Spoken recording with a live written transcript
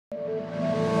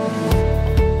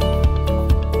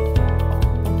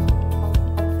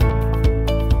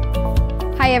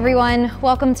Hi everyone,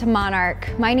 welcome to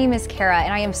Monarch. My name is Kara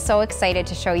and I am so excited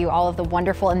to show you all of the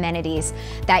wonderful amenities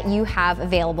that you have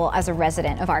available as a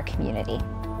resident of our community.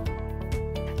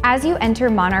 As you enter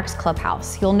Monarch's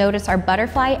clubhouse, you'll notice our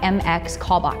Butterfly MX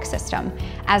callbox system.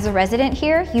 As a resident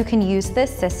here, you can use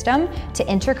this system to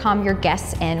intercom your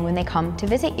guests in when they come to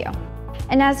visit you.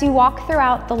 And as you walk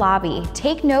throughout the lobby,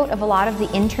 take note of a lot of the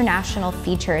international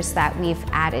features that we've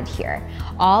added here.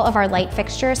 All of our light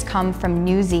fixtures come from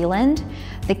New Zealand,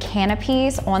 the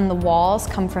canopies on the walls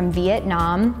come from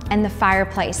Vietnam, and the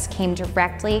fireplace came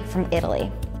directly from Italy.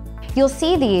 You'll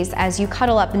see these as you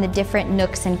cuddle up in the different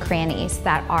nooks and crannies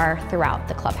that are throughout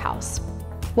the clubhouse.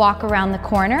 Walk around the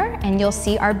corner and you'll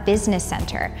see our business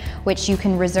center, which you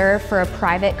can reserve for a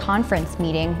private conference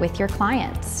meeting with your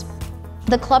clients.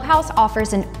 The clubhouse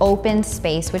offers an open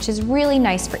space, which is really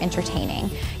nice for entertaining.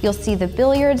 You'll see the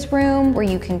billiards room where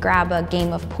you can grab a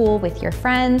game of pool with your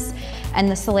friends, and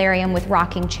the solarium with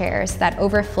rocking chairs that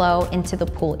overflow into the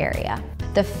pool area.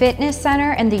 The fitness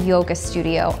center and the yoga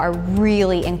studio are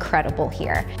really incredible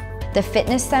here. The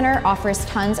fitness center offers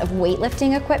tons of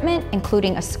weightlifting equipment,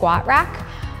 including a squat rack,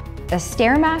 a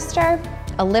Stairmaster,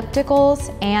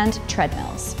 ellipticals, and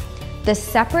treadmills. The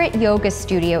separate yoga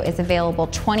studio is available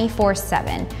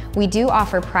 24/7. We do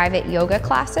offer private yoga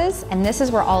classes, and this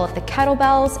is where all of the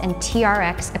kettlebells and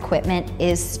TRX equipment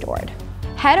is stored.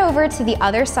 Head over to the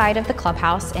other side of the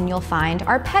clubhouse and you'll find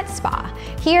our pet spa.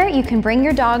 Here you can bring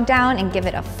your dog down and give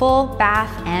it a full bath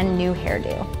and new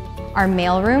hairdo. Our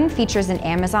mailroom features an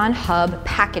Amazon Hub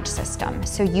package system,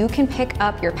 so you can pick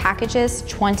up your packages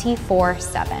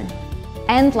 24/7.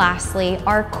 And lastly,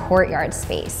 our courtyard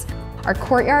space. Our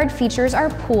courtyard features our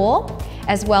pool,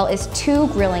 as well as 2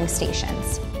 grilling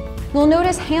stations. You'll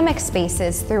notice hammock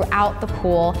spaces throughout the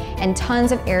pool and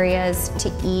tons of areas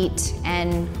to eat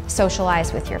and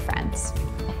socialize with your friends.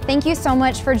 Thank you so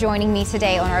much for joining me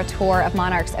today on our tour of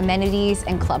Monarch's amenities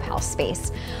and clubhouse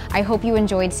space. I hope you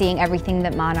enjoyed seeing everything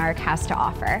that Monarch has to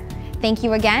offer. Thank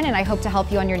you again, and I hope to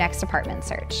help you on your next apartment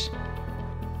search.